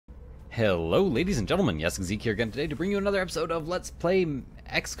Hello, ladies and gentlemen. Yessik here again today to bring you another episode of Let's Play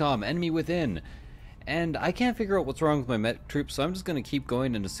Xcom Enemy Within. And I can't figure out what's wrong with my mech troops, so I'm just going to keep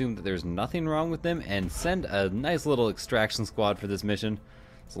going and assume that there's nothing wrong with them and send a nice little extraction squad for this mission.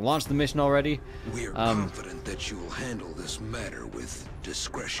 So launch the mission already. We're confident that you will handle this matter with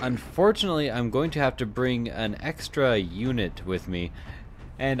discretion. Unfortunately, I'm going to have to bring an extra unit with me.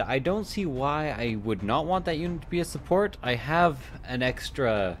 And I don't see why I would not want that unit to be a support. I have an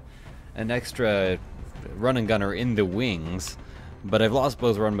extra run and gunner in the wings, but I've lost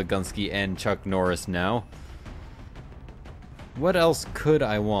both Ron McGunsky and Chuck Norris now. What else could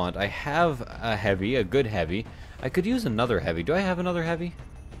I want? I have a heavy, a good heavy. I could use another heavy. Do I have another heavy?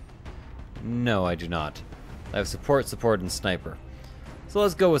 No, I do not. I have support, and sniper. So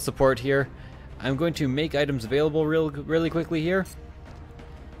let's go with support here. I'm going to make items available really quickly here.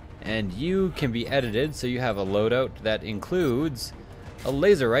 And you can be edited so you have a loadout that includes a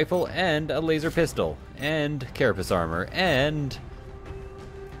laser rifle and a laser pistol and carapace armor and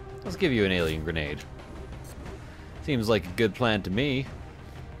let's give you an alien grenade. Seems like a good plan to me.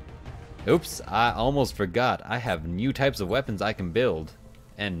 Oops, I almost forgot. I have new types of weapons I can build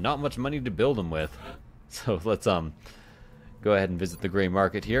and not much money to build them with. So let's go ahead and visit the gray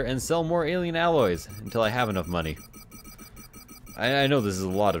market here and sell more alien alloys until I have enough money. I know this is a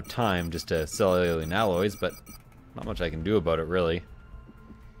lot of time just to sell alien alloys, but not much I can do about it, really.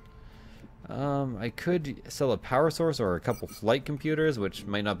 I could sell a power source or a couple flight computers, which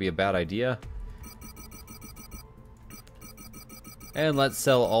might not be a bad idea. And let's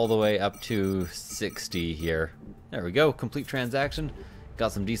sell all the way up to 60 here. There we go, complete transaction.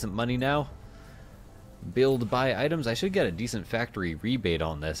 Got some decent money now. Build, buy items. I should get a decent factory rebate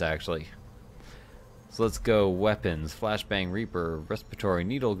on this, actually. So let's go weapons, flashbang reaper, respiratory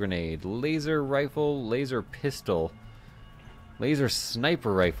needle grenade, laser rifle, laser pistol, laser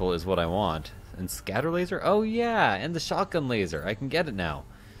sniper rifle is what I want. And scatter laser? Oh yeah, and the shotgun laser. I can get it now.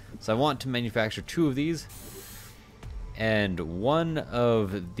 So I want to manufacture 2 of these. And 1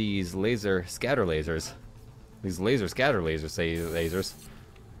 of these laser scatter lasers. These laser scatter lasers, say lasers.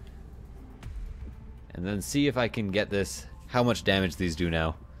 And then see if I can get this, how much damage these do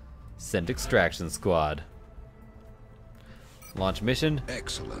now. Send extraction squad. Launch mission.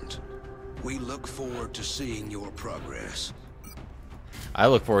 Excellent. We look forward to seeing your progress. I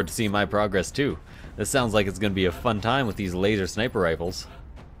look forward to seeing my progress too. This sounds like it's going to be a fun time with these laser sniper rifles.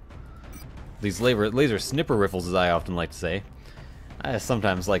 These laser snipper rifles, as I often like to say. I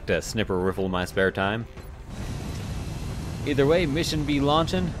sometimes like to snipper rifle in my spare time. Either way, mission be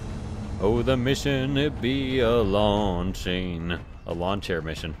launching. Oh, the mission it be a launching. A lawn chair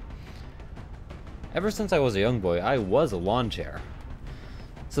mission. Ever since I was a young boy, I was a lawn chair.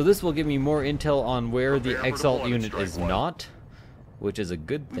 So this will give me more intel on where the Exalt unit is not, which is a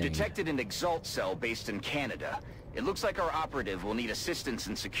good thing. We detected an Exalt cell based in Canada. It looks like our operative will need assistance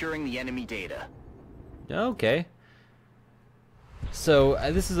in securing the enemy data. Okay. So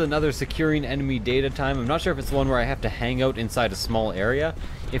this is another securing enemy data time. I'm not sure if it's one where I have to hang out inside a small area.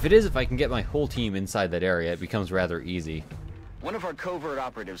 If it is, if I can get my whole team inside that area, it becomes rather easy. One of our covert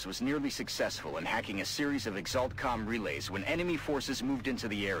operatives was nearly successful in hacking a series of Xcom relays when enemy forces moved into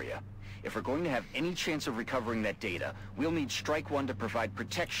the area. If we're going to have any chance of recovering that data, we'll need Strike One to provide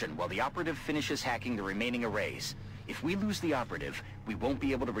protection while the operative finishes hacking the remaining arrays. If we lose the operative, we won't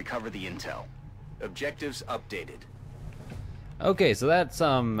be able to recover the intel. Objectives updated. Okay, so that's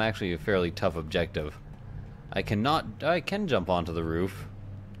actually a fairly tough objective. I can jump onto the roof,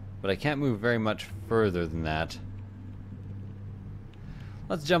 but I can't move very much further than that.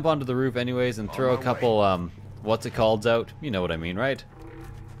 Let's jump onto the roof anyways and throw a couple, what's it called out? You know what I mean, right?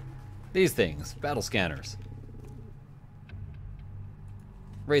 These things, battle scanners.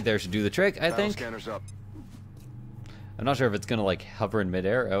 Right there should do the trick, I think. Battle scanners up. I'm not sure if it's gonna like hover in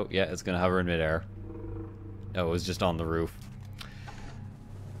midair. Oh yeah, it's gonna hover in midair. Oh, it was just on the roof.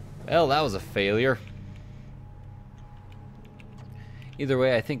 Well, that was a failure. Either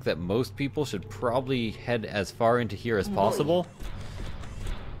way, I think that most people should probably head as far into here as possible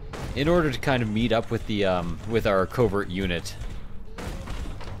in order to kind of meet up with the with our covert unit.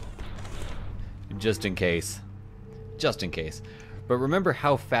 Just in case. Just in case. But remember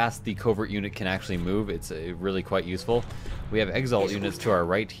how fast the covert unit can actually move. It's really quite useful. We have Exalt units to our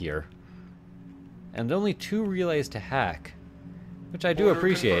right here. And only 2 relays to hack, which I do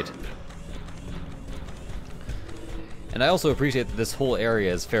appreciate. And I also appreciate that this whole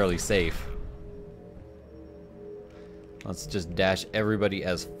area is fairly safe. Let's just dash everybody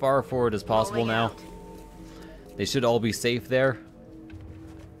as far forward as possible now. They should all be safe there.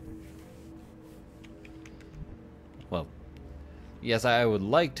 Yes, I would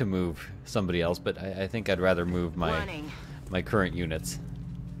like to move somebody else, but I think I'd rather move my current units.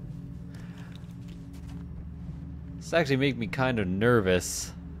 This actually makes me kind of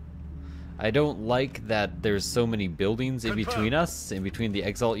nervous. I don't like that there's so many buildings in between us, in between the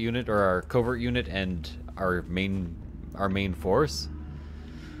Exalt unit or our covert unit and our main force.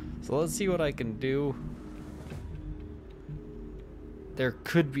 So let's see what I can do. There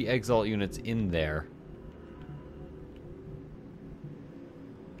could be Exalt units in there.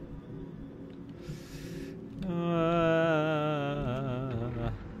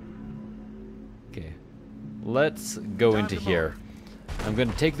 Okay, let's go into here. I'm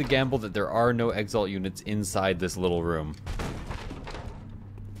going to take the gamble that there are no Exalt units inside this little room.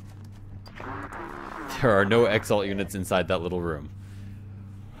 There are no Exalt units inside that little room.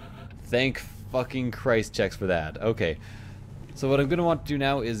 Thank fucking Christ checks for that. Okay, so what I'm going to want to do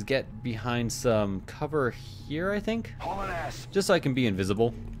now is get behind some cover here, I think. Just so I can be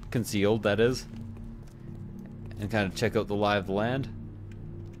invisible. Concealed, that is. And kind of check out the lie of the land.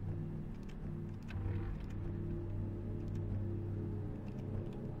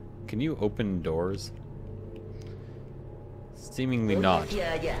 Can you open doors? Seemingly not.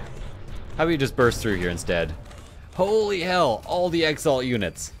 How about you just burst through here instead? Holy hell, all the Exalt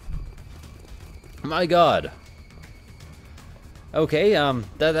units. My god. Okay,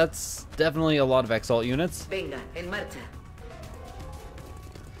 that's definitely a lot of Exalt units.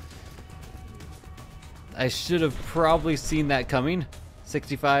 I should have probably seen that coming.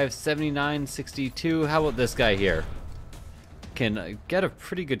 65, 79, 62. How about this guy here? Can get a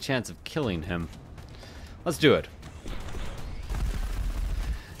pretty good chance of killing him. Let's do it.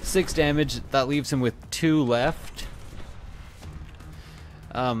 6 damage. That leaves him with 2 left.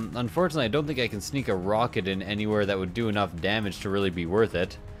 Unfortunately, I don't think I can sneak a rocket in anywhere that would do enough damage to really be worth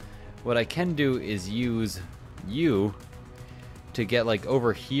it. What I can do is use you to get like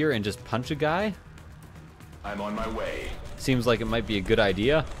over here and just punch a guy. I'm on my way. Seems like it might be a good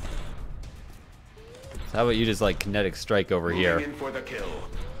idea. So how about you just like kinetic strike over here? In for the kill.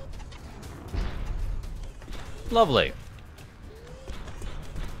 Lovely.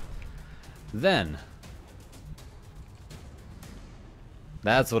 Then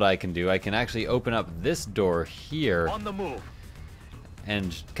that's what I can do. I can actually open up this door here On the move.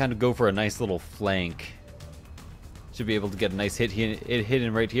 and kind of go for a nice little flank. Should be able to get a nice hit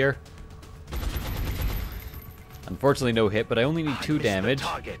in right here. Unfortunately, no hit, but I only need 2 damage.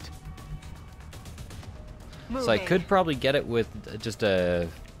 So I could probably get it with just a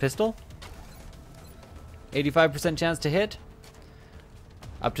pistol. 85% chance to hit.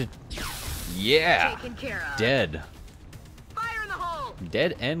 Up to... Yeah! Dead. Fire in the hole!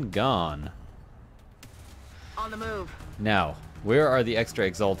 Dead and gone. On the move. Now, where are the extra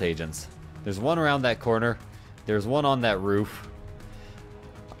Exalt agents? There's one around that corner. There's one on that roof.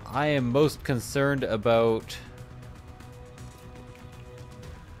 I am most concerned about...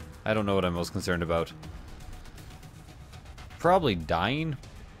 I don't know what I'm most concerned about. Probably dying.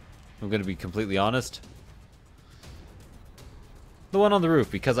 I'm going to be completely honest. The one on the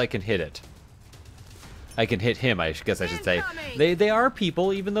roof, because I can hit it. I can hit him, I guess I should say. They are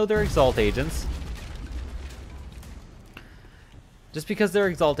people, even though they're Exalt agents. Just because they're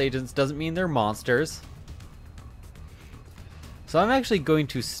Exalt agents doesn't mean they're monsters. So I'm actually going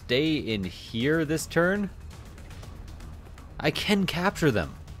to stay in here this turn. I can capture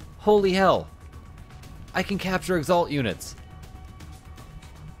them. Holy hell. I can capture Exalt units.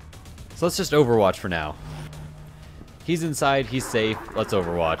 So let's just Overwatch for now. He's inside, he's safe, let's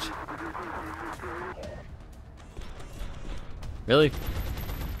Overwatch. Really?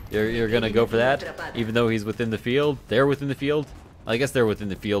 You're gonna go for that? Even though he's within the field? They're within the field? I guess they're within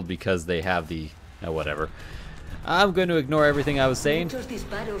the field because they have the... Oh, whatever. I'm going to ignore everything I was saying.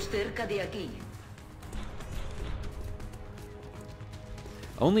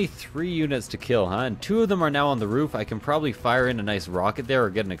 Only 3 units to kill, huh? And 2 of them are now on the roof. I can probably fire in a nice rocket there or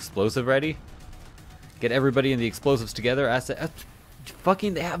get an explosive ready. Get everybody in the explosives together.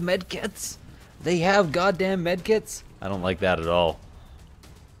 Fucking, they have medkits. They have goddamn medkits. I don't like that at all.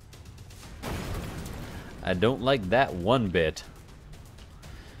 I don't like that one bit.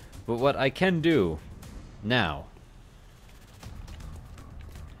 But what I can do now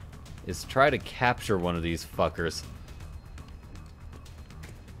is try to capture one of these fuckers.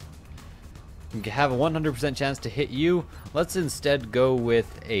 You have a 100% chance to hit you. Let's instead go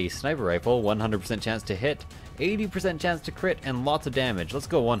with a sniper rifle. 100% chance to hit, 80% chance to crit, and lots of damage. Let's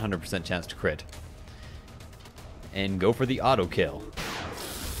go 100% chance to crit. And go for the auto kill.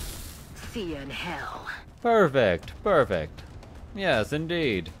 See you in hell. Perfect, perfect. Yes,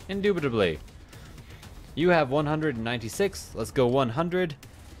 indeed. Indubitably. You have 196. Let's go 100.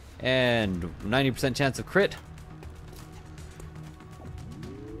 And 90% chance of crit.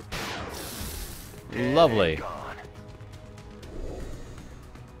 Lovely. Gone.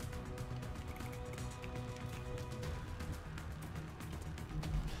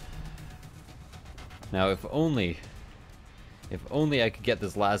 Now, if only I could get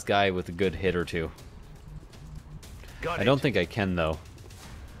this last guy with a good hit or two. I don't think I can, though.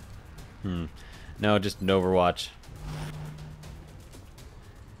 No, just an Overwatch.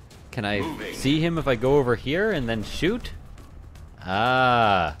 Can I see him if I go over here and then shoot?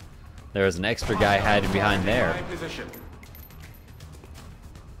 Ah, there's an extra guy hiding behind there. Position.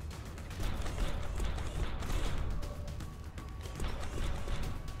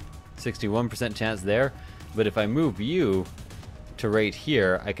 61% chance there, but if I move you to right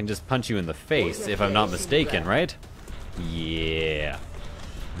here, I can just punch you in the face, if I'm not mistaken, right? Yeah.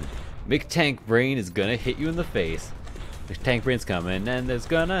 McTank Brain is gonna hit you in the face. McTank Brain's coming, and it's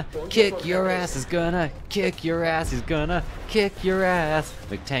gonna kick your ass, is gonna kick your ass, he's gonna kick your ass.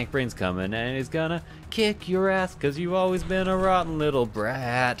 McTank Brain's coming, and he's gonna kick your ass, cause you've always been a rotten little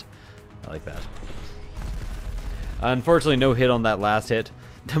brat. I like that. Unfortunately, no hit on that last hit.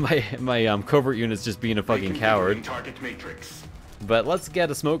 my covert unit's just being a fucking coward. Target matrix. But let's get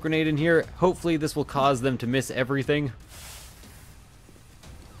a smoke grenade in here. Hopefully this will cause them to miss everything.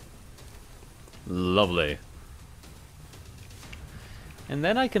 Lovely. And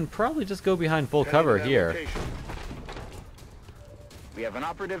then I can probably just go behind full cover here. We have an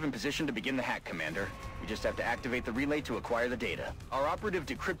operative in position to begin the hack, Commander. We just have to activate the relay to acquire the data. Our operative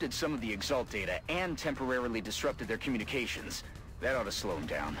decrypted some of the Exalt data and temporarily disrupted their communications. That ought to slow them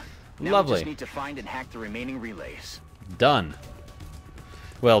down. Now Lovely. We just need to find and hack the remaining relays. Done.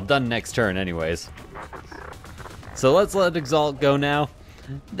 Well, done next turn anyways. So let's let Exalt go now.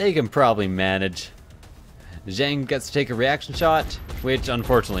 They can probably manage. Zhang gets to take a reaction shot, which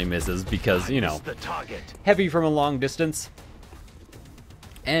unfortunately misses because, you know, The target. heavy from a long distance.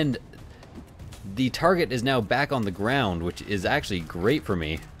 And the target is now back on the ground, which is actually great for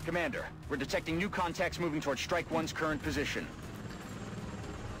me. Commander, we're detecting new contacts moving towards Strike 1's current position.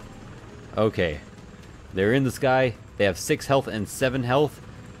 Okay. They're in the sky. They have 6 health and 7 health.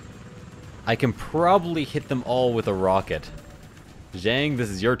 I can probably hit them all with a rocket. Zhang, this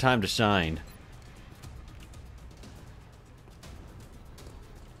is your time to shine.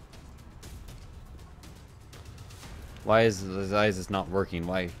 Why is this not working?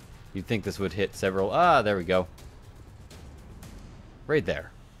 Why? You'd think this would hit several... Ah, there we go. Right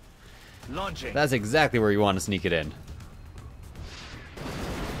there. Launching. That's exactly where you want to sneak it in.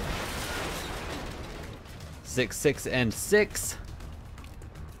 6, 6, and 6.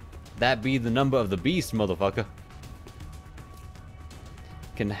 That be the number of the beast, motherfucker.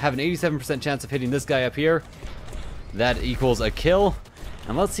 Can have an 87% chance of hitting this guy up here. That equals a kill.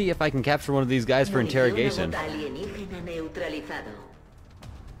 And let's see if I can capture one of these guys for interrogation.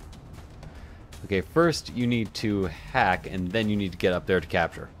 Okay, first you need to hack, and then you need to get up there to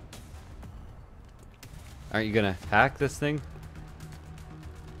capture. Aren't you gonna hack this thing?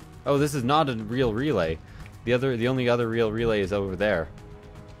 Oh, this is not a real relay. The only other real relay is over there.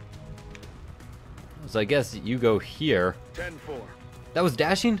 So I guess you go here. 10-4. That was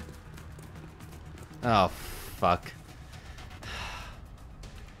dashing? Oh, fuck.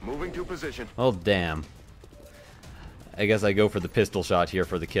 Moving to position. Oh, damn. I guess I go for the pistol shot here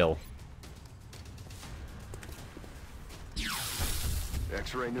for the kill.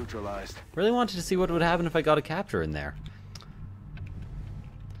 X-ray neutralized. Really wanted to see what would happen if I got a capture in there.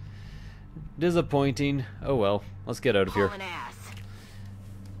 Disappointing. Oh well, let's get out of here. Hauling ass.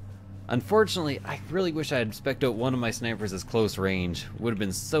 Unfortunately, I really wish I had spec'd out one of my snipers as close range. Would have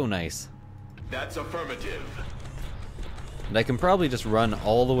been so nice. That's affirmative. And I can probably just run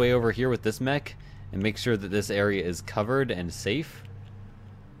all the way over here with this mech and make sure that this area is covered and safe.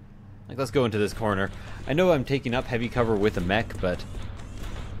 Like, let's go into this corner. I know I'm taking up heavy cover with a mech, but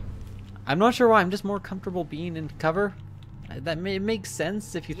I'm not sure why. I'm just more comfortable being in cover. That makes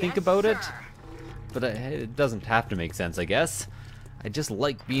sense if you think about it. But it doesn't have to make sense, I guess. I just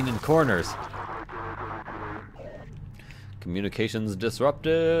like being in corners. Communications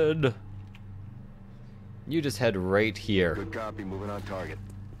disrupted. You just head right here. Good copy. Moving on target.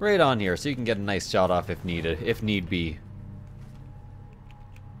 Right on here, so you can get a nice shot off if needed, if need be.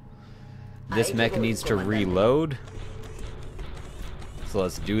 This mech needs to reload. So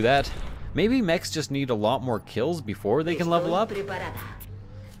let's do that. Maybe mechs just need a lot more kills before they can level up.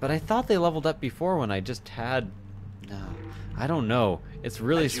 But I thought they leveled up before when I just had... No, I don't know. It's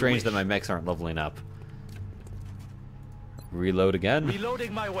really strange that my mechs aren't leveling up. Reload again.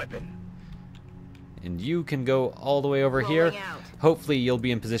 Reloading my weapon. And you can go all the way over here. Rolling out. Hopefully you'll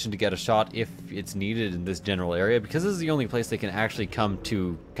be in position to get a shot if it's needed in this general area, because this is the only place they can actually come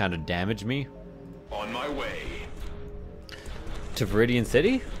to kind of damage me. On my way. To Viridian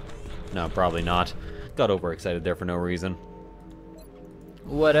City? No, probably not. Got overexcited there for no reason.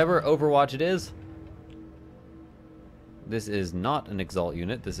 Whatever Overwatch it is. This is not an Exalt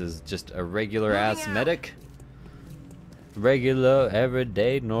unit. This is just a regular ass medic. Regular,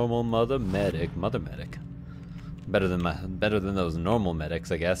 everyday, normal mother medic. Mother medic. Better than those normal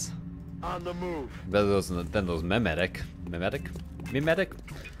medics, I guess. On the move. Better than those memetic. Memetic?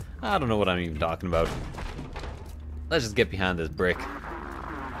 I don't know what I'm even talking about. Let's just get behind this brick.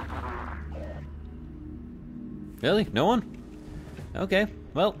 Really? No one? Okay,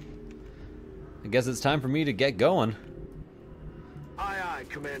 well, I guess it's time for me to get going. Aye, aye,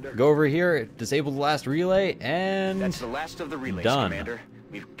 Commander. Go over here, disable the last relay, and That's the last of the relays, done. Commander.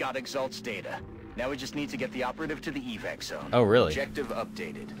 We've got Exalt's data. Now we just need to get the operative to the evac zone. Oh, really? Objective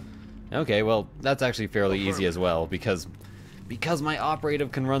updated. Okay, well, that's actually fairly easy as well, because my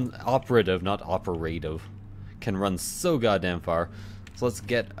operative can run not operative, can run so goddamn far. So let's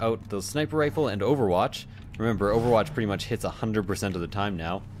get out the sniper rifle and Overwatch. Remember, Overwatch pretty much hits 100% of the time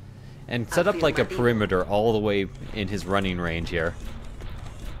now. And set up like a perimeter all the way in his running range here.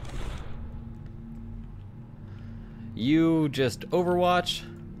 You just Overwatch.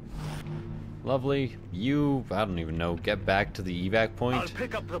 Lovely. You, I don't even know, get back to the evac I'll point.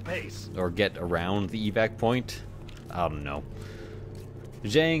 pick up the pace. Or get around the evac point. I don't know.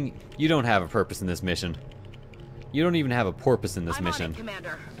 Zhang, you don't have a purpose in this mission. You don't even have a porpoise in this I'm mission. on it,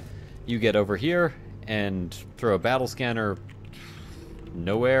 Commander. You get over here and throw a battle scanner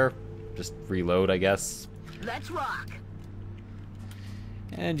nowhere. Just reload, I guess. Let's rock.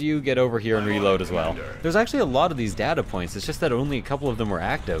 And you get over here and reload as well. Commander. There's actually a lot of these data points. It's just that only a couple of them were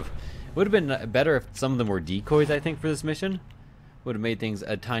active. Would have been better if some of them were decoys, I think, for this mission. Would have made things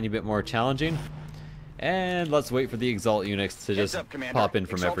a tiny bit more challenging. And let's wait for the Exalt units to Heads just up, Commander. pop in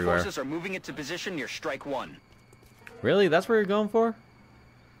from Exalt everywhere. forces are moving into position near Strike 1. Really? That's where you're going for?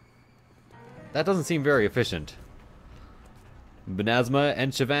 That doesn't seem very efficient. Benazma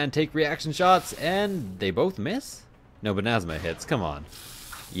and Shavan take reaction shots, and they both miss? No, Benazma hits. Come on.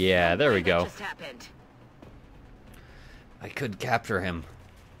 Yeah, there we What go. just happened? I could capture him.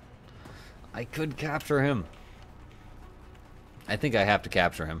 I could capture him. I think I have to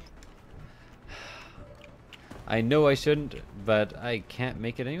capture him. I know I shouldn't, but I can't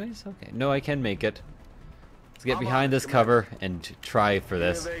make it anyways? Okay. No, I can make it. Let's get I'm behind on, this Commander. cover and try for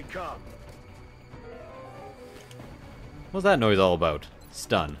this. Here they come. What's that noise all about?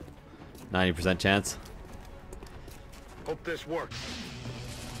 Stun. 90% chance. Hope this works.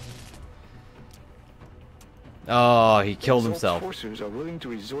 Oh, he killed Exalt himself. Forces are willing to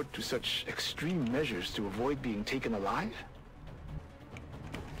resort to such extreme measures to avoid being taken alive?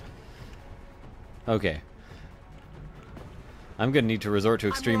 Okay. I'm gonna need to resort to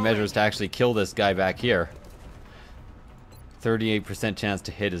extreme rolling. measures to actually kill this guy back here. 38% chance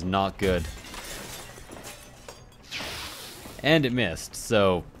to hit is not good. And it missed,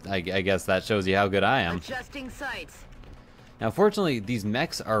 so I guess that shows you how good I am. Adjusting sights. Now, fortunately, these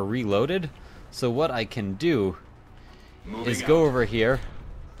mechs are reloaded, so what I can do is Moving go out. over here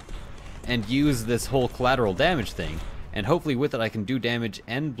and use this whole collateral damage thing. And hopefully with it I can do damage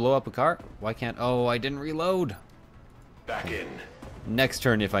and blow up a car. Why can't... Oh, I didn't reload. Back in. Next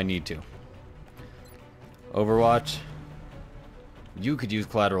turn if I need to. Overwatch. You could use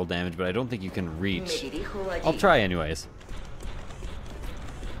collateral damage, but I don't think you can reach. I'll try anyways.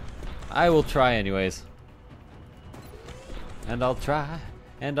 I will try anyways. And I'll try,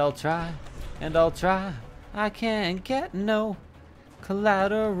 and I'll try, and I'll try. I can't get no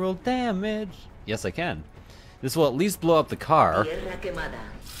collateral damage. Yes, I can. This will at least blow up the car.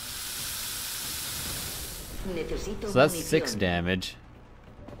 So that's 6 damage.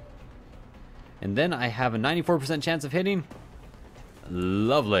 And then I have a 94% chance of hitting.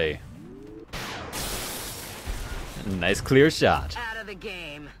 Lovely. Nice clear shot. Out of the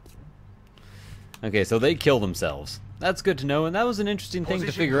game. Okay, so they kill themselves. That's good to know, and that was an interesting thing to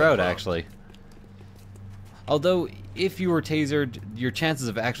Position figure out, confirmed. actually. Although, if you were tasered, your chances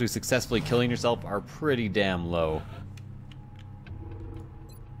of actually successfully killing yourself are pretty damn low.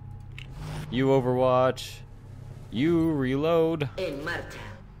 You Overwatch. You reload.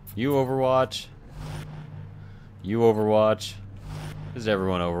 You Overwatch. You Overwatch. Is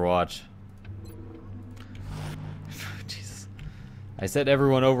everyone Overwatch? Jesus. I said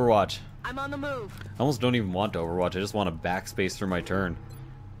everyone Overwatch. I'm on the move. I almost don't even want to Overwatch. I just want to backspace through my turn.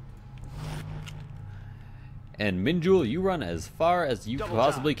 And Minjul, you run as far as you Double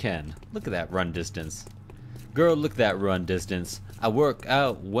possibly can. Look at that run distance. Girl, look at that run distance. I work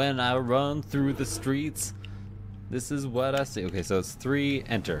out when I run through the streets. This is what I see. Okay, so it's 3,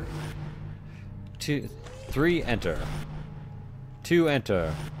 enter. 2, 3, enter. 2,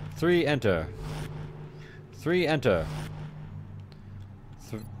 enter. 3, enter. 3, enter.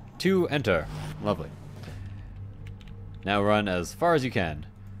 2, enter. Lovely. Now run as far as you can.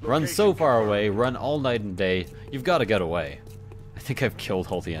 Run so far away, run all night and day. You've got to get away. I think I've killed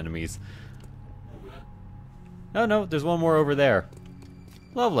all the enemies. Oh no, there's one more over there.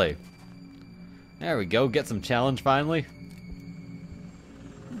 Lovely. There we go, get some challenge finally.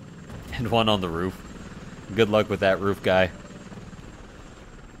 And one on the roof. Good luck with that roof guy.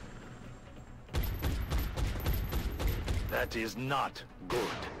 That is not good.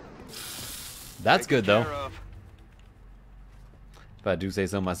 That's good though, Care of. if I do say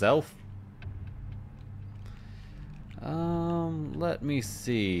so myself. Let me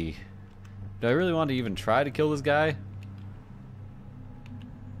see. Do I really want to even try to kill this guy?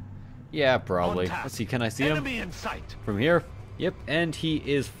 Yeah, probably. On task. Let's see, can I see him? Enemy in sight. From here? Yep, and he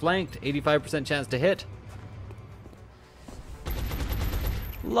is flanked. 85% chance to hit.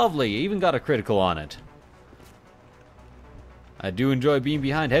 Lovely, even got a critical on it. I do enjoy being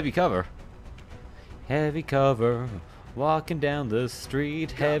behind heavy cover. Heavy cover, walking down the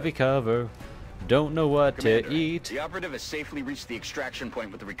street. Heavy cover, don't know what Commander, to eat. the operative has safely reached the extraction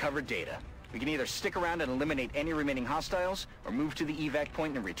point with the recovered data. We can either stick around and eliminate any remaining hostiles, or move to the evac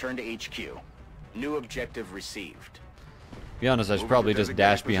point and return to HQ. New objective received. Be honest, I should probably just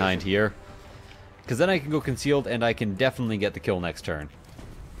dash behind here. Because then I can go concealed and I can definitely get the kill next turn.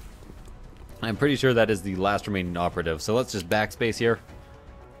 I'm pretty sure that is the last remaining operative, so let's just backspace here.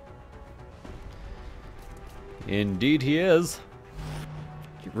 Indeed he is.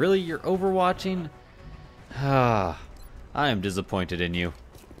 Really, you're overwatching? Ah, I am disappointed in you.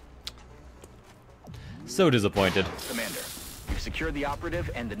 So disappointed. Commander, you've secured the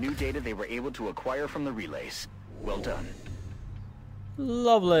operative and the new data they were able to acquire from the relays. Well done.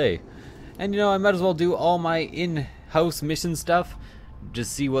 Lovely. And you know, I might as well do all my in-house mission stuff.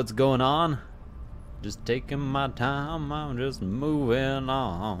 Just see what's going on. Just taking my time, I'm just moving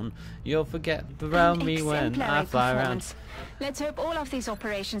on. You'll forget about me when I fly around. Let's hope all of these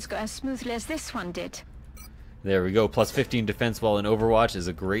operations go as smoothly as this one did. There we go, plus 15 defense while in Overwatch is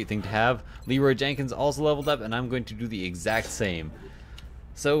a great thing to have. Leroy Jenkins also leveled up, and I'm going to do the exact same.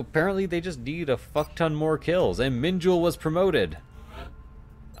 So apparently they just need a fuck ton more kills, and Minjul was promoted.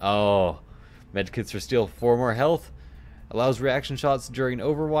 Oh, medkits restore 4 more health, allows reaction shots during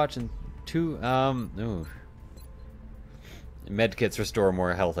Overwatch, and 2, medkits restore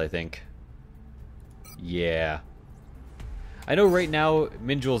more health, I think. Yeah. I know right now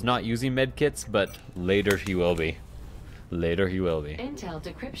Minjul's not using medkits, but later he will be. Later he will be. Intel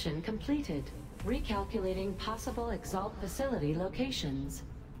decryption completed. Recalculating possible Exalt facility locations.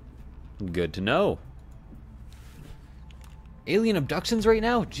 Good to know. Alien abductions right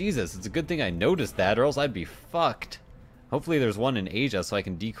now? Jesus, it's a good thing I noticed that, or else I'd be fucked. Hopefully there's one in Asia so I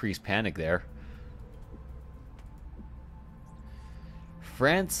can decrease panic there.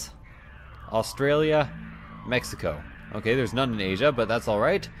 France, Australia, Mexico. Okay, there's none in Asia, but that's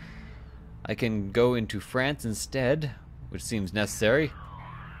alright. I can go into France instead, which seems necessary.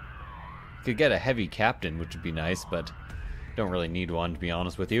 Could get a heavy captain, which would be nice, but don't really need one, to be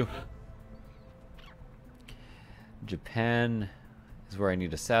honest with you. Japan is where I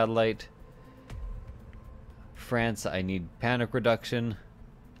need a satellite. France, I need panic reduction.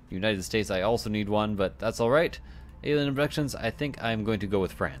 United States, I also need one, but that's alright. Alien abductions, I think I'm going to go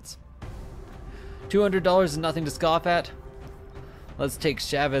with France. $200 is nothing to scoff at. Let's take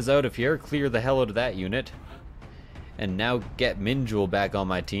Chavez out of here, clear the hell out of that unit, and now get Minjul back on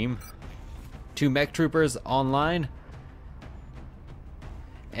my team. 2 mech troopers online,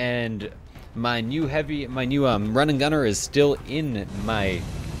 and my new run and gunner is still in my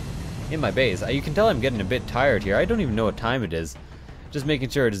base. You can tell I'm getting a bit tired here. I don't even know what time it is. Just making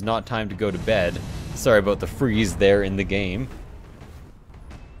sure it is not time to go to bed. Sorry about the freeze there in the game.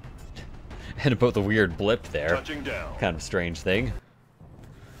 And about the weird blip there. Touching down. Kind of a strange thing.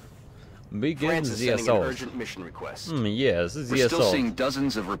 France Begins is the sending an assault. urgent mission request. Yes, this is the We're still assault. seeing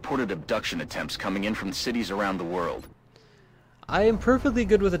dozens of reported abduction attempts coming in from cities around the world. I am perfectly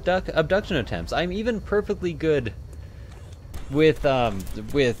good with abduction attempts. I'm even perfectly good with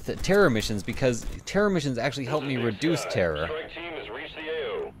terror missions, because terror missions actually help me reduce terror. Strike team has reached the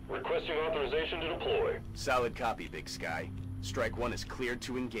AO. Requesting authorization to deploy. Solid copy, Big Sky. Strike 1 is cleared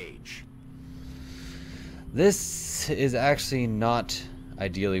to engage. This is actually not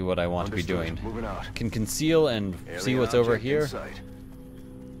ideally what I want to be Understood. doing. Moving out. Can conceal and see what's over here.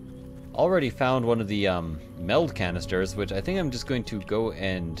 Already found one of the meld canisters, which I think I'm just going to go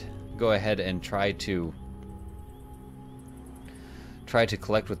ahead and try to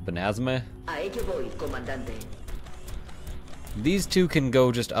collect with Banasma. A ello voy, comandante. These two can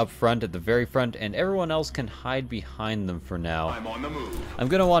go just up front at the very front, and everyone else can hide behind them for now. I'm on the move. I'm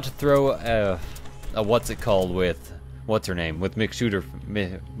gonna want to throw a what's it called with what's her name with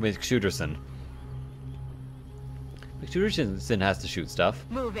McShooterson. McShooterson has to shoot stuff.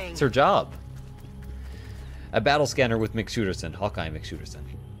 Moving. It's her job. A battle scanner with McShooterson, Hawkeye McShooterson.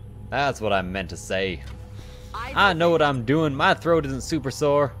 That's what I meant to say. I know what I'm doing. My throat isn't super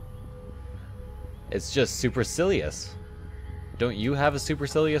sore. It's just supercilious. Don't you have a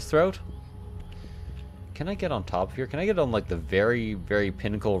supercilious throat? Can I get on top here? Can I get on like the very, very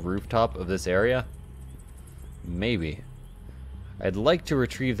pinnacle rooftop of this area? Maybe. I'd like to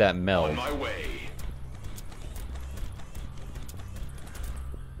retrieve that meld. On my way.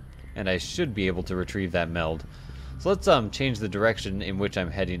 And I should be able to retrieve that meld. So let's change the direction in which I'm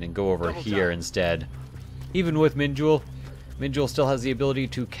heading and go over here instead. Even with Minjul, Minjul still has the ability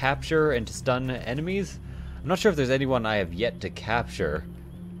to capture and to stun enemies. I'm not sure if there's anyone I have yet to capture.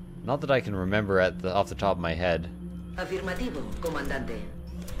 Not that I can remember off the top of my head. Afirmativo, comandante.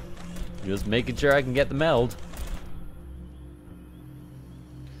 Just making sure I can get the meld.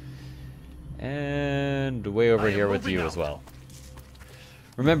 And way over here with you as well.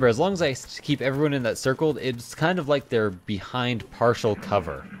 Remember, as long as I keep everyone in that circle, it's kind of like they're behind partial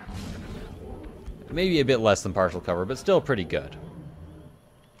cover. Maybe a bit less than partial cover, but still pretty good.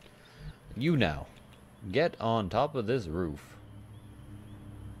 You now. Get on top of this roof.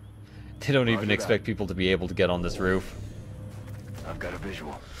 They don't even expect people to be able to get on this roof. I've got a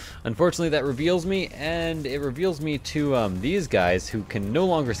visual. Unfortunately, that reveals me, and it reveals me to these guys who can no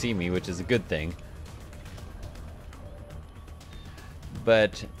longer see me, which is a good thing.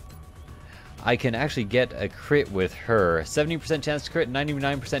 But I can actually get a crit with her. 70% chance to crit,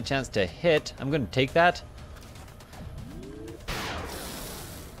 99% chance to hit. I'm going to take that.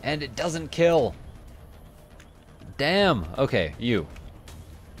 And it doesn't kill. Damn. Okay, you.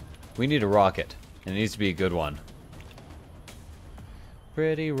 We need a rocket. And it needs to be a good one.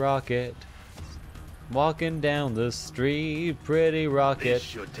 Pretty rocket. Walking down the street. Pretty rocket.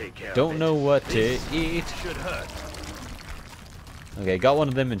 Don't know what to eat. Should hurt. Okay, got one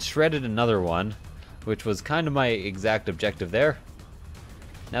of them and shredded another one, which was kind of my exact objective there.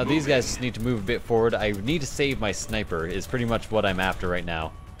 Now these guys just need to move a bit forward. I need to save my sniper is pretty much what I'm after right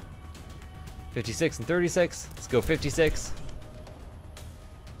now. 56 and 36. Let's go 56.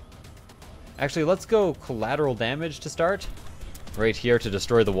 Actually, let's go collateral damage to start. Right here to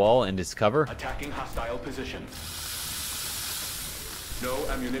destroy the wall and its cover. Attacking hostile position. No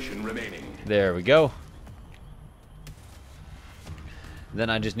ammunition remaining. There we go. Then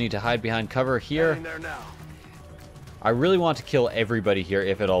I just need to hide behind cover here. In there now. I really want to kill everybody here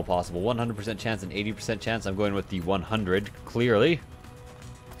if at all possible. 100% chance and 80% chance. I'm going with the 100, clearly.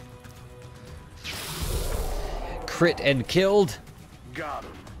 Crit and killed. Got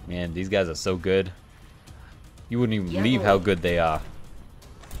him. Man, these guys are so good. You wouldn't even believe how good they are.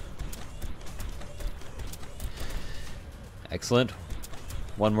 Excellent.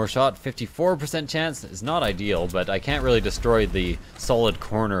 One more shot. 54% chance is not ideal, but I can't really destroy the solid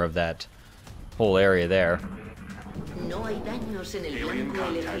corner of that whole area there. No hay daños en el Alien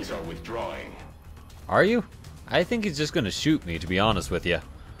blanco contacts elegido. are withdrawing. Are you? I think he's just going to shoot me, to be honest with you.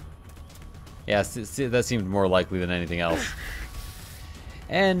 Yeah, that seemed more likely than anything else.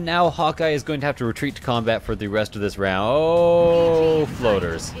 And now Hawkeye is going to have to retreat to combat for the rest of this round. Oh,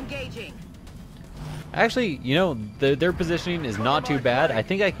 floaters. Engaging. Actually, you know, their positioning is not too bad. I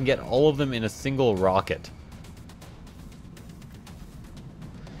think I can get all of them in a single rocket.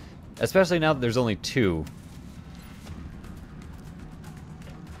 Especially now that there's only two.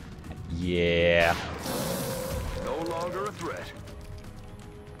 Yeah. No longer a threat.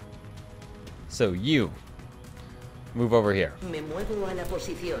 So you, move over here. Me muevo a la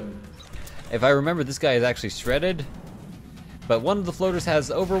posición. If I remember, this guy is actually shredded. But one of the floaters has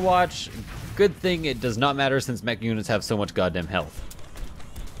Overwatch. Good thing it does not matter since mech units have so much goddamn health.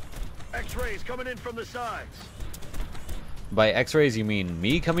 X-rays coming in from the sides. By X-rays, you mean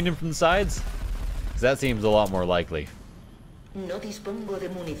me coming in from the sides? 'Cause that seems a lot more likely. No dispongo de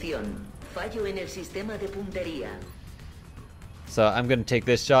munición. Fallo en el sistema de puntería. So I'm going to take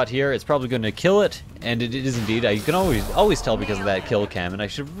this shot here. It's probably going to kill it, and it is indeed. You can always tell because of that kill cam, and I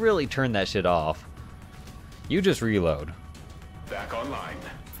should really turn that shit off. You just reload. Back online.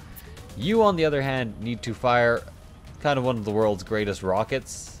 You, on the other hand, need to fire kind of one of the world's greatest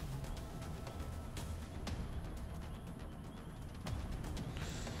rockets.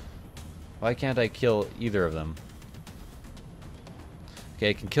 Why can't I kill either of them? Okay,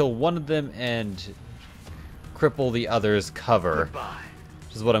 I can kill one of them and cripple the other's cover.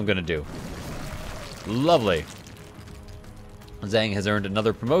 Which is what I'm gonna do. Lovely. Zhang has earned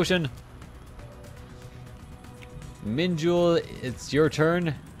another promotion. Minjul, it's your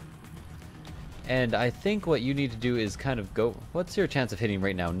turn. And I think what you need to do is kind of go... What's your chance of hitting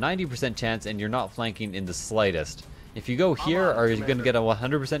right now? 90% chance, and you're not flanking in the slightest. If you go here, are you going to get a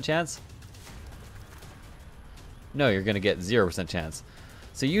 100% chance? No, you're going to get 0% chance.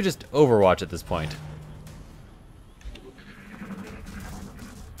 So you just overwatch at this point.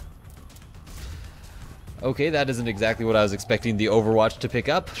 Okay, that isn't exactly what I was expecting the Overwatch to pick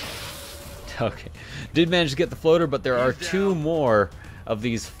up. Okay. Did manage to get the floater, but there are two more of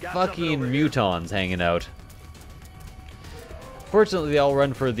these fucking mutons hanging out. Fortunately, they all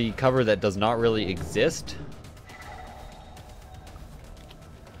run for the cover that does not really exist.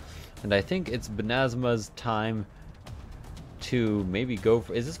 And I think it's Benazma's time to maybe go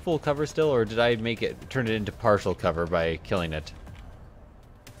for... Is this full cover still, or did I turn it into partial cover by killing it?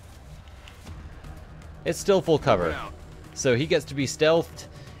 It's still full cover. So he gets to be stealthed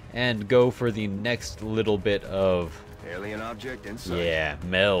and go for the next little bit of... Alien object inside. Yeah,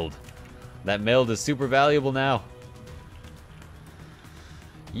 meld. That meld is super valuable now.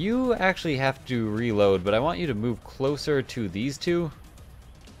 You actually have to reload, but I want you to move closer to these two.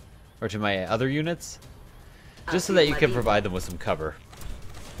 Or to my other units. Just so that you can provide them with some cover.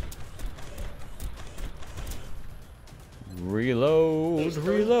 Reload,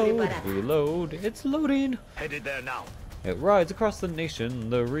 reload, reload. It's loading. Headed there now. It rides across the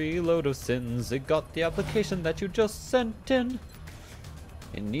nation, the reload of sins. It got the application that you just sent in.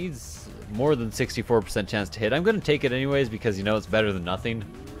 It needs more than 64% chance to hit. I'm going to take it anyways because, you know, it's better than nothing.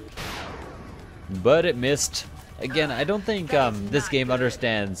 But it missed. Again, I don't think this game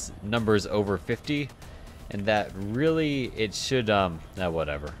understands numbers over 50. And that really, it should,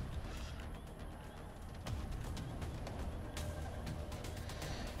 whatever.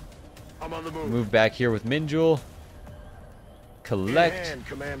 I'm on the move. Move back here with Minjul. Collect.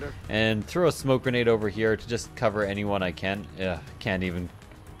 Commander. And throw a smoke grenade over here to just cover anyone I can. Can't even.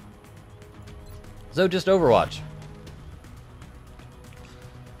 So just Overwatch.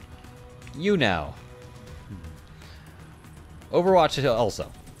 You now. Overwatch also.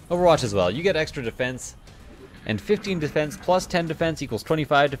 Overwatch as well. You get extra defense. And 15 defense plus 10 defense equals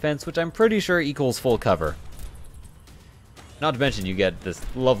 25 defense, which I'm pretty sure equals full cover. Not to mention you get this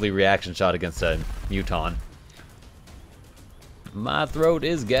lovely reaction shot against a muton. My throat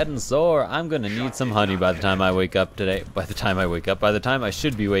is getting sore. I'm gonna need some honey by the time I wake up today. By the time I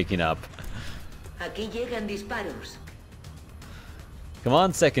should be waking up. Aquí llegan disparos. Come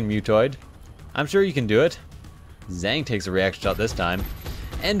on, second mutoid. I'm sure you can do it. Zhang takes a reaction shot this time.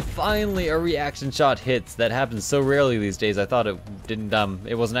 And finally a reaction shot hits. That happens so rarely these days. I thought it didn't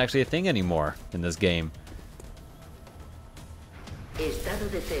it wasn't actually a thing anymore in this game. Estado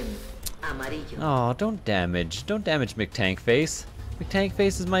de TEM. Amarillo. Oh, don't damage McTankface.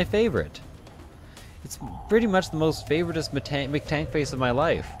 McTankface is my favorite. It's pretty much the most favoritist McTankface of my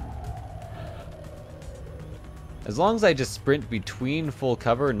life. As long as I just sprint between full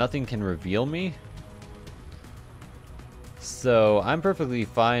cover, nothing can reveal me. So I'm perfectly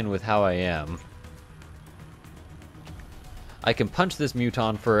fine with how I am. I can punch this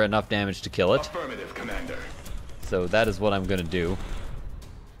muton for enough damage to kill it. Affirmative, Commander. So that is what I'm gonna do.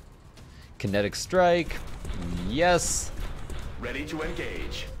 Kinetic strike. Yes. Ready to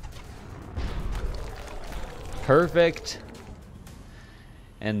engage. Perfect.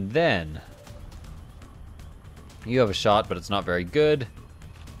 And then you have a shot, but it's not very good.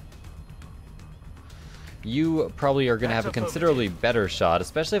 You probably are going to have a considerably better shot,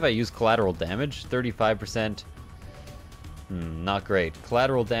 especially if I use collateral damage. 35%. Not great.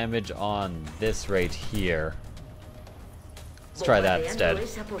 Collateral damage on this right here. Let's try that instead.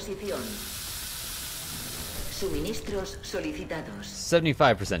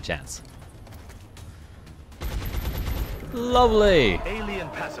 75% chance. Lovely! Alien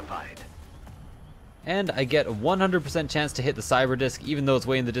pacified. And I get 100% chance to hit the cyber disc, even though it's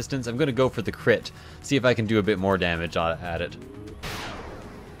way in the distance. I'm going to go for the crit. See if I can do a bit more damage at it.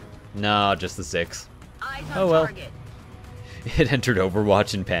 No, just the 6. Oh well. It entered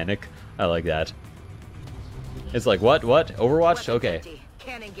Overwatch in panic. I like that. It's like, what? Overwatch? Okay.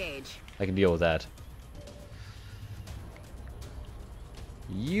 Can't engage. I can deal with that.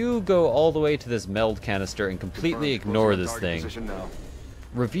 You go all the way to this meld canister and completely ignore this thing.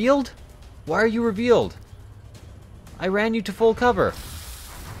 Revealed? Why are you revealed? I ran you to full cover.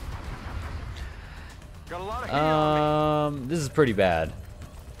 Got a lot of heat on me. This is pretty bad.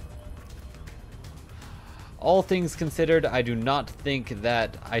 All things considered, I do not think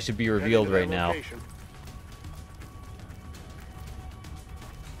that I should be revealed right now.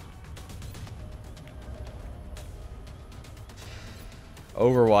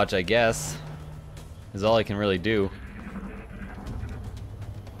 Overwatch, I guess, is all I can really do.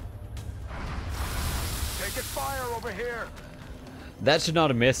 Taking fire over here. That should not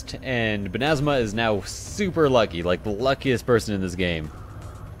have missed, and Benazma is now super lucky, like the luckiest person in this game.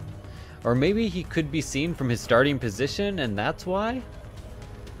 Or maybe he could be seen from his starting position, and that's why?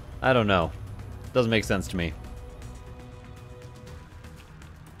 I don't know. Doesn't make sense to me.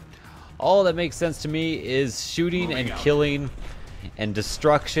 All that makes sense to me is shooting and killing and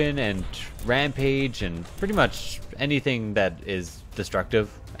destruction and rampage and pretty much anything that is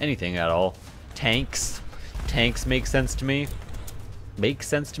destructive. Anything at all. Tanks. Tanks make sense to me. Makes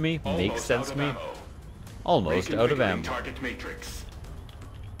sense to me. Makes sense to me. Almost out of ammo. Target matrix.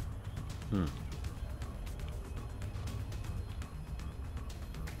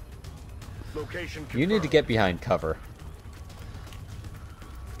 Location You need to get behind cover.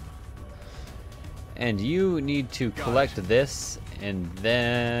 And you need to collect this, and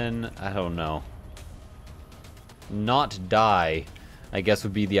then, I don't know. Not die, I guess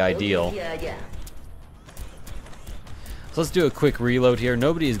would be the ideal. So let's do a quick reload here.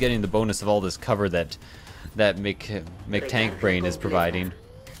 Nobody is getting the bonus of all this cover that McTankbrain is providing.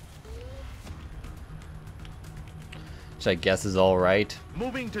 Which I guess is alright.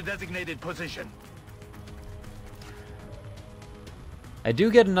 Moving to designated position. I do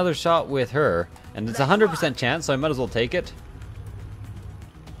get another shot with her, and it's a 100% chance, so I might as well take it.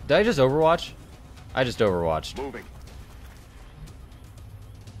 Did I just overwatch? I just overwatched. Moving.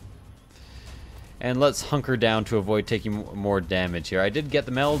 And let's hunker down to avoid taking more damage here. I did get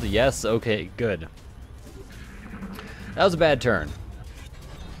the meld, yes, okay, good. That was a bad turn.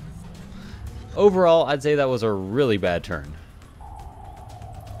 Overall, I'd say that was a really bad turn.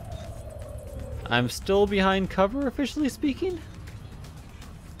 I'm still behind cover, officially speaking?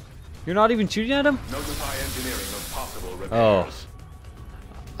 You're not even shooting at him? Notify engineering of possible repairs. Oh.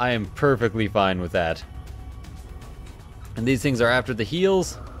 I am perfectly fine with that. And these things are after the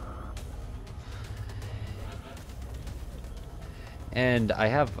heals. And I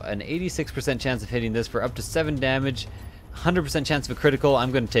have an 86% chance of hitting this for up to 7 damage. 100% chance of a critical.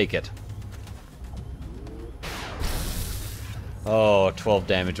 I'm going to take it. Oh, 12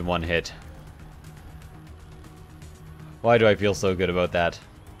 damage in one hit. Why do I feel so good about that?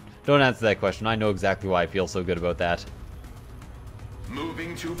 Don't answer that question. I know exactly why I feel so good about that.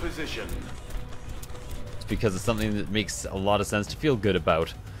 Moving to position. It's because it's something that makes a lot of sense to feel good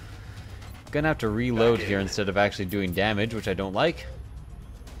about. Gonna have to reload here instead of actually doing damage, which I don't like.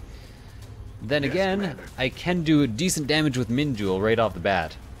 Then again, Commander. I can do decent damage with Minjul right off the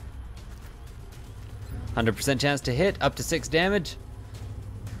bat. 100% chance to hit, up to 6 damage.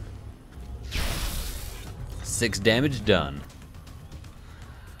 6 damage done.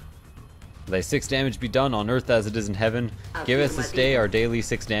 Thy 6 damage be done on earth as it is in heaven. Give us this day our daily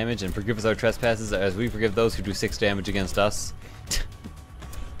 6 damage, and forgive us our trespasses as we forgive those who do 6 damage against us.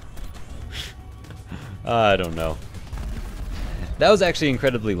 I don't know. That was actually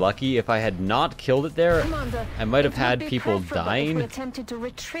incredibly lucky. If I had not killed it there, Commander, I might have it would had be people preferable if dying. we attempted to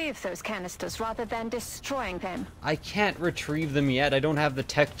retrieve those canisters rather than destroying them. I can't retrieve them yet. I don't have the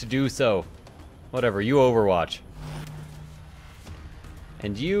tech to do so. Whatever, you overwatch.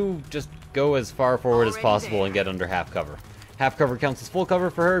 And you just go as far forward as possible and get under half cover. Half cover counts as full cover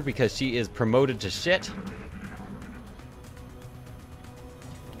for her because she is promoted to shit.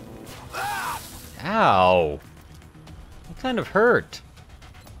 Ow! What kind of hurt?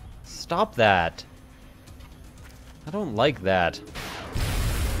 Stop that. I don't like that.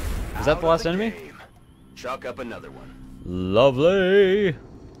 Is that the last enemy? Chalk up another one. Lovely!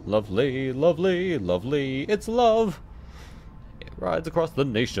 Lovely, lovely, lovely. It's love! It rides across the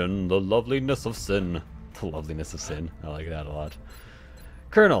nation, the loveliness of sin. The loveliness of sin. I like that a lot.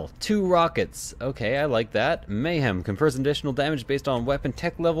 Colonel, 2 rockets. Okay, I like that. Mayhem confers additional damage based on weapon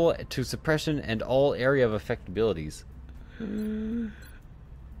tech level to suppression and all area of effect abilities.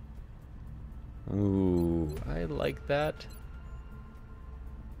 Ooh, I like that.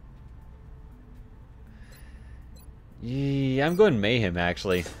 Yeah, I'm going Mayhem,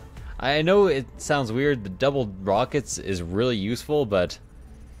 actually. I know it sounds weird, the double rockets is really useful, but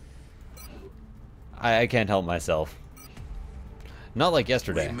I can't help myself. Not like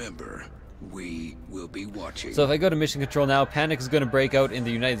yesterday. Remember, We will be watching. So if I go to mission control now, panic is going to break out in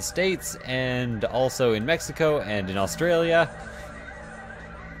the United States and also in Mexico and in Australia,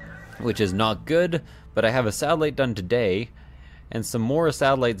 which is not good, but I have a satellite done today and some more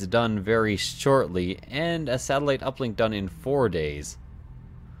satellites done very shortly and a satellite uplink done in 4 days.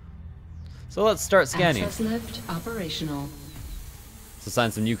 So let's start scanning. Access lift operational. So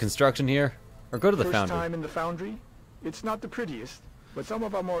sign some new construction here, or go to the First Foundry. time in the Foundry? It's not the prettiest, but some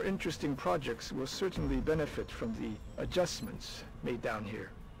of our more interesting projects will certainly benefit from the adjustments made down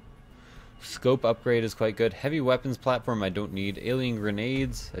here. Scope upgrade is quite good. Heavy weapons platform I don't need. Alien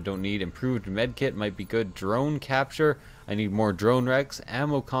grenades I don't need. Improved medkit might be good. Drone capture I need more drone wrecks.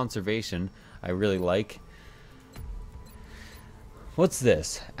 Ammo conservation I really like. What's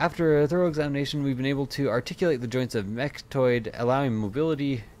this? After a thorough examination, we've been able to articulate the joints of Mechtoid, allowing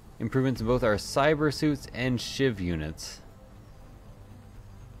mobility improvements in both our cyber suits and Shiv units.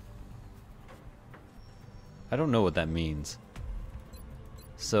 I don't know what that means.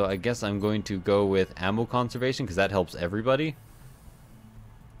 So I guess I'm going to go with ammo conservation because that helps everybody.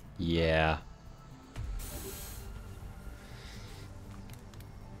 Yeah.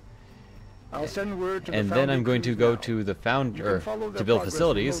 I'll send word to And the then Foundry I'm going to crews go now. to the You Foundry can follow their to build progress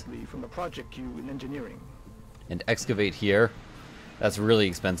facilities remotely from the project queue in engineering. and excavate here. That's really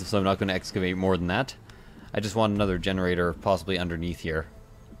expensive, so I'm not going to excavate more than that. I just want another generator possibly underneath here.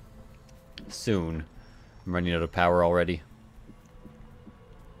 Soon. I'm running out of power already.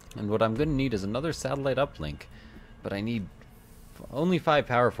 And what I'm going to need is another satellite uplink. But I need only 5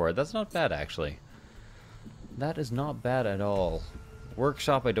 power for it. That's not bad, actually. That is not bad at all.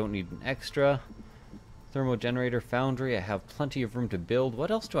 Workshop, I don't need an extra. Thermal generator, foundry, I have plenty of room to build.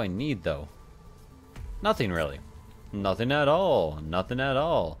 What else do I need, though? Nothing, really. Nothing at all. Nothing at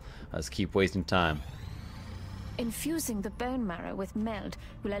all. Let's keep wasting time. Infusing the bone marrow with meld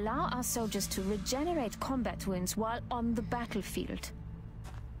will allow our soldiers to regenerate combat wounds while on the battlefield.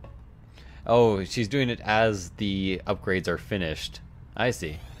 Oh, she's doing it as the upgrades are finished. I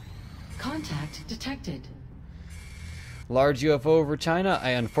see. Contact detected. Large UFO over China.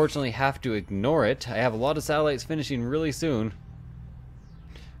 I unfortunately have to ignore it. I have a lot of satellites finishing really soon.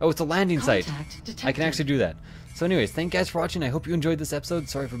 Oh, it's a landing site. Contact detected. I can actually do that. So anyways, thank you guys for watching. I hope you enjoyed this episode.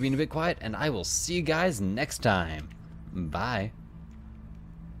 Sorry for being a bit quiet, and I will see you guys next time. Bye.